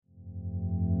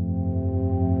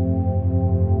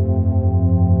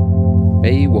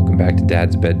Hey, welcome back to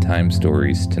Dad's Bedtime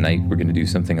Stories. Tonight we're going to do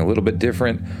something a little bit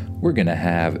different. We're going to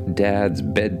have Dad's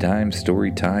Bedtime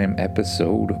Storytime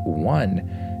Episode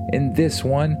 1. In this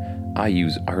one, I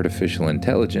use artificial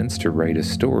intelligence to write a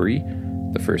story.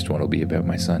 The first one will be about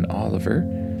my son Oliver,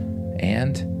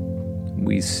 and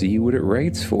we see what it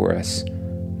writes for us.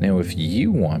 Now, if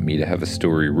you want me to have a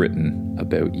story written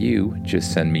about you,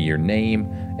 just send me your name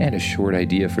and a short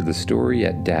idea for the story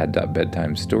at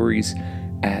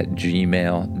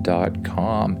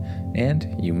dad.bedtimestories@gmail.com,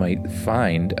 and you might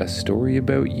find a story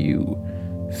about you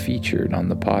featured on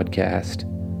the podcast.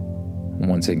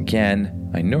 Once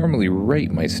again, I normally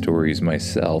write my stories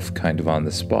myself, kind of on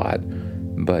the spot,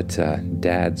 but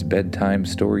Dad's Bedtime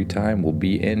Storytime will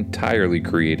be entirely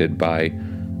created by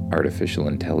artificial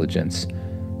intelligence.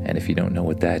 And if you don't know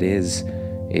what that is,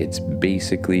 it's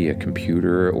basically a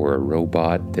computer or a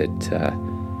robot that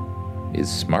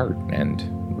is smart and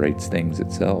writes things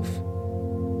itself.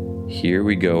 Here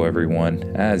we go, everyone.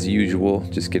 As usual,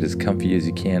 just get as comfy as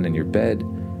you can in your bed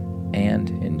and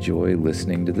enjoy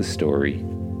listening to the story.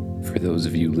 For those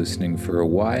of you listening for a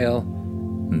while,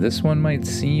 this one might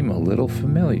seem a little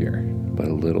familiar, but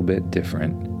a little bit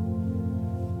different.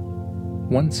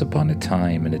 Once upon a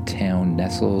time, in a town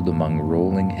nestled among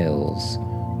rolling hills,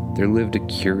 there lived a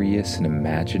curious and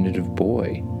imaginative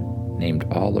boy named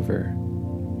Oliver.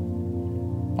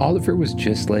 Oliver was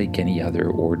just like any other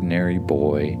ordinary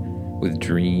boy, with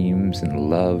dreams and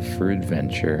love for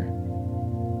adventure.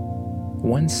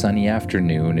 One sunny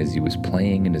afternoon, as he was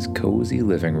playing in his cozy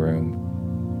living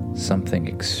room, something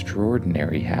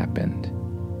extraordinary happened.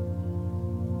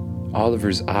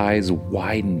 Oliver's eyes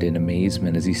widened in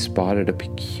amazement as he spotted a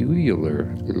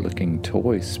peculiar-looking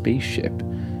toy spaceship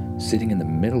sitting in the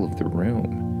middle of the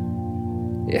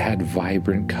room. It had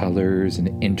vibrant colors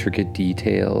and intricate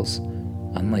details,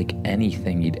 unlike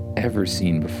anything he'd ever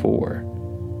seen before.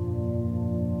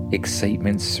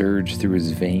 Excitement surged through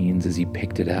his veins as he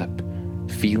picked it up,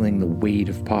 feeling the weight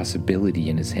of possibility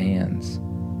in his hands.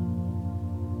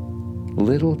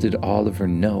 Little did Oliver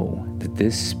know that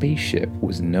this spaceship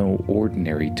was no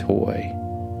ordinary toy.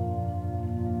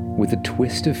 With a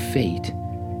twist of fate,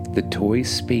 the toy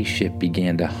spaceship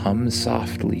began to hum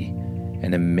softly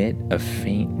and emit a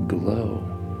faint glow.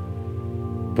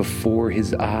 Before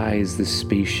his eyes, the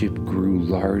spaceship grew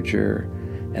larger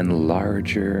and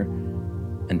larger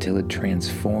until it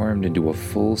transformed into a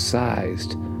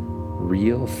full-sized,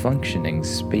 real functioning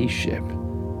spaceship.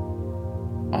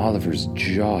 Oliver's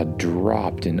jaw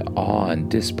dropped in awe and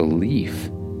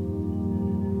disbelief.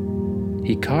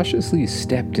 He cautiously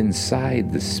stepped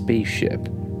inside the spaceship,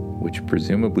 which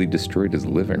presumably destroyed his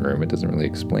living room, it doesn't really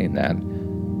explain that,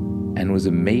 and was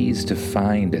amazed to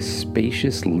find a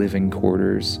spacious living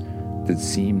quarters that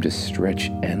seemed to stretch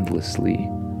endlessly.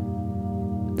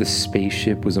 The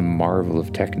spaceship was a marvel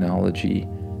of technology,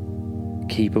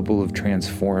 capable of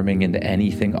transforming into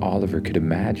anything Oliver could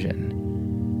imagine.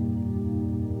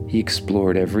 He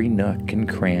explored every nook and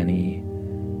cranny,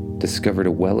 discovered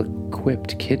a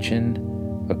well-equipped kitchen,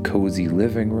 a cozy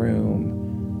living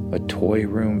room, a toy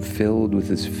room filled with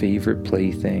his favorite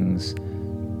playthings,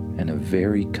 and a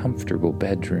very comfortable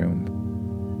bedroom.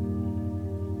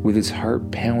 With his heart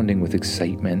pounding with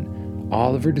excitement,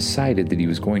 Oliver decided that he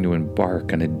was going to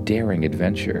embark on a daring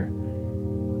adventure.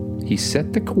 He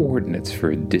set the coordinates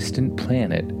for a distant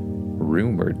planet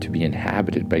rumored to be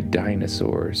inhabited by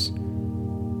dinosaurs,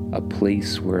 a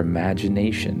place where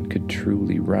imagination could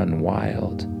truly run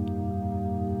wild.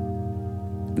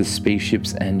 The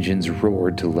spaceship's engines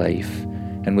roared to life,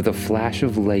 and with a flash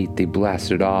of light they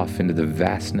blasted off into the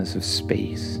vastness of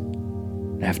space.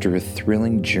 After a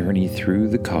thrilling journey through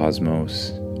the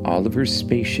cosmos, Oliver's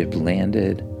spaceship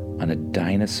landed on a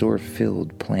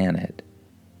dinosaur-filled planet.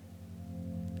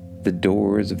 The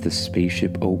doors of the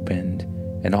spaceship opened,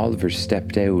 and Oliver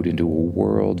stepped out into a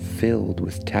world filled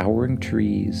with towering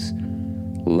trees,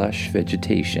 lush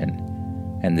vegetation,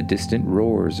 and the distant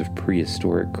roars of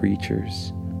prehistoric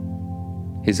creatures.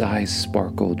 His eyes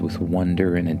sparkled with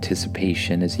wonder and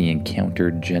anticipation as he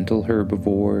encountered gentle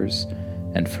herbivores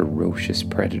and ferocious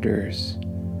predators.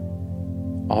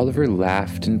 Oliver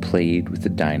laughed and played with the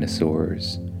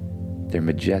dinosaurs, their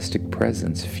majestic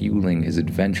presence fueling his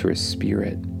adventurous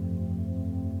spirit.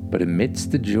 But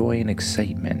amidst the joy and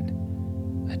excitement,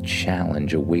 a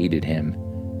challenge awaited him.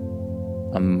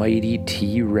 A mighty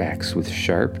T-Rex with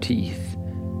sharp teeth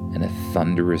and a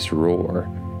thunderous roar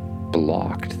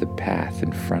blocked the path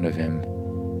in front of him.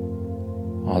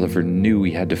 Oliver knew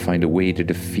he had to find a way to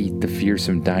defeat the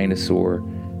fearsome dinosaur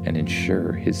and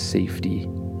ensure his safety.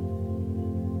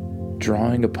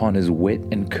 Drawing upon his wit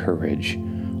and courage,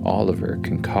 Oliver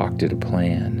concocted a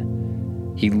plan.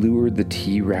 He lured the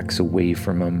T-Rex away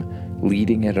from him,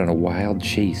 leading it on a wild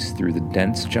chase through the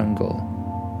dense jungle.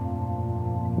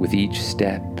 With each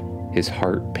step, his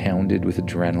heart pounded with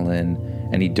adrenaline,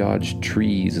 and he dodged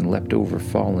trees and leapt over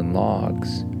fallen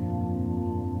logs.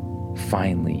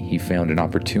 Finally, he found an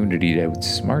opportunity to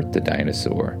outsmart the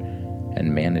dinosaur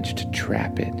and managed to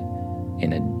trap it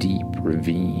in a deep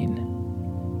ravine.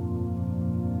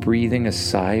 Breathing a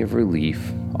sigh of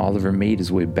relief, Oliver made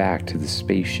his way back to the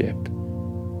spaceship.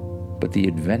 But the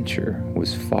adventure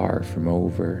was far from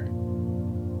over.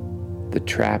 The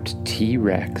trapped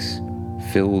T-Rex,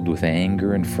 filled with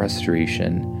anger and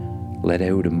frustration, let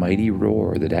out a mighty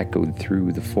roar that echoed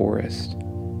through the forest.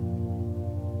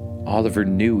 Oliver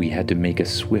knew he had to make a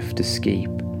swift escape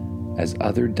as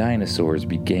other dinosaurs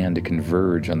began to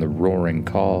converge on the roaring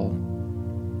call.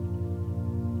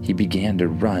 He began to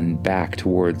run back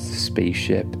towards the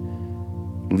spaceship,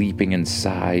 leaping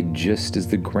inside just as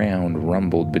the ground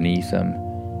rumbled beneath him.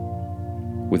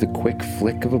 With a quick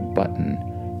flick of a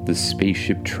button, the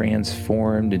spaceship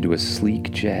transformed into a sleek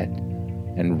jet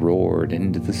and roared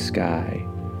into the sky,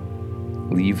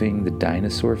 leaving the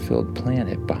dinosaur-filled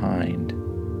planet behind.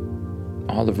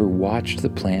 Oliver watched the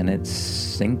planet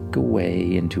sink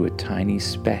away into a tiny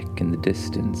speck in the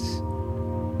distance,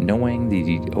 knowing that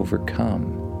he'd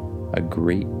overcome a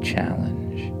great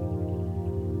challenge.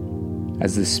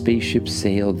 As the spaceship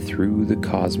sailed through the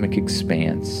cosmic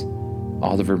expanse,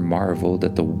 Oliver marveled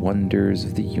at the wonders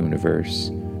of the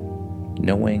universe,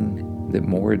 knowing that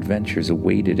more adventures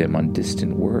awaited him on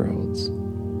distant worlds.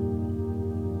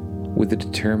 With a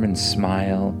determined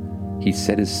smile, he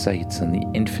set his sights on the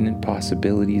infinite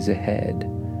possibilities ahead,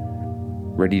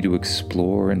 ready to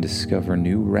explore and discover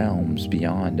new realms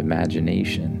beyond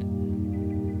imagination.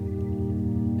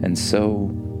 And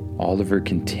so, Oliver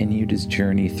continued his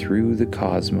journey through the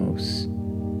cosmos,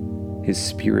 his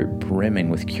spirit brimming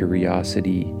with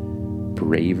curiosity,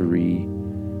 bravery,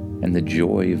 and the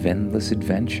joy of endless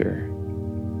adventure.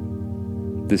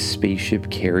 The spaceship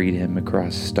carried him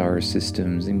across star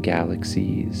systems and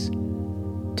galaxies,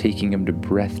 taking him to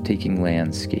breathtaking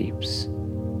landscapes,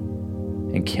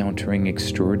 encountering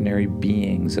extraordinary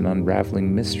beings and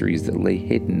unraveling mysteries that lay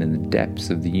hidden in the depths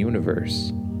of the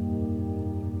universe.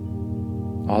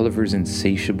 Oliver's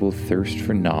insatiable thirst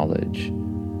for knowledge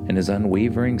and his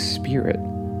unwavering spirit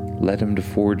led him to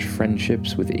forge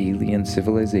friendships with alien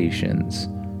civilizations,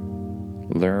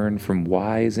 learn from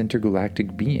wise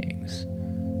intergalactic beings,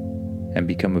 and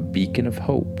become a beacon of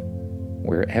hope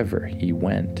wherever he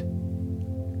went.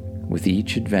 With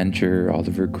each adventure,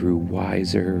 Oliver grew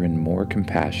wiser and more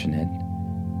compassionate.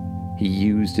 He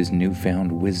used his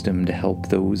newfound wisdom to help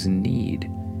those in need,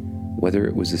 whether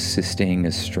it was assisting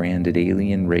a stranded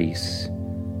alien race,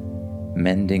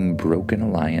 mending broken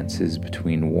alliances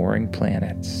between warring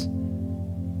planets,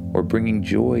 or bringing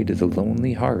joy to the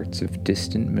lonely hearts of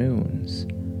distant moons.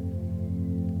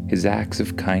 His acts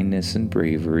of kindness and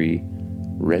bravery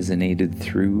resonated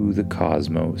through the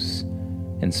cosmos,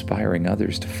 inspiring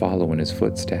others to follow in his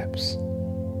footsteps.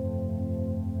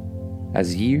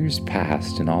 As years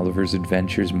passed and Oliver's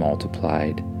adventures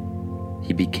multiplied,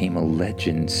 he became a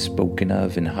legend spoken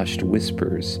of in hushed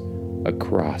whispers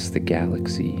across the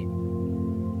galaxy.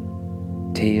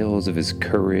 Tales of his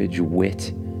courage, wit,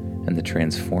 and the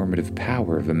transformative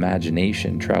power of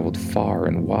imagination traveled far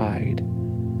and wide.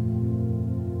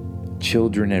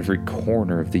 Children in every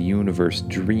corner of the universe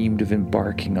dreamed of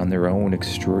embarking on their own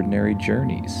extraordinary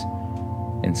journeys,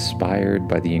 inspired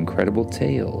by the incredible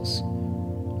tales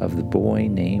of the boy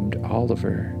named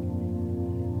Oliver.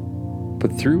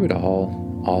 But through it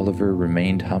all, Oliver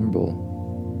remained humble,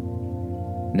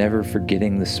 never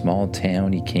forgetting the small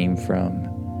town he came from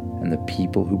and the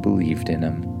people who believed in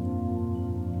him.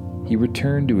 He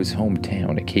returned to his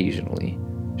hometown occasionally,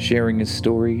 sharing his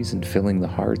stories and filling the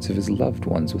hearts of his loved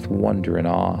ones with wonder and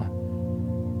awe.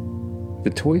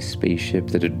 The toy spaceship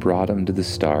that had brought him to the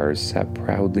stars sat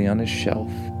proudly on his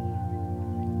shelf,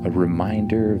 a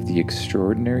reminder of the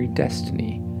extraordinary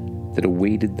destiny that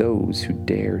awaited those who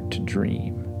dared to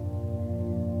dream.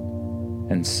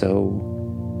 And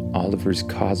so, Oliver's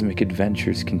cosmic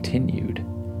adventures continued,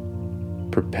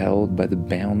 propelled by the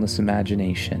boundless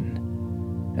imagination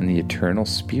and the eternal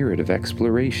spirit of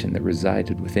exploration that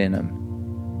resided within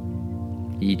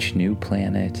him. Each new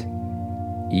planet,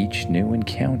 each new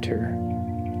encounter,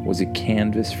 was a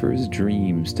canvas for his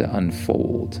dreams to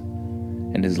unfold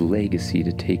and his legacy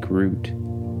to take root.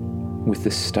 With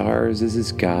the stars as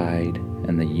his guide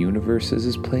and the universe as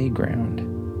his playground,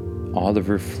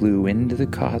 Oliver flew into the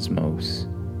cosmos,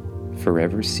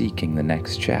 forever seeking the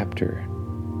next chapter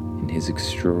in his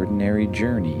extraordinary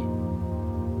journey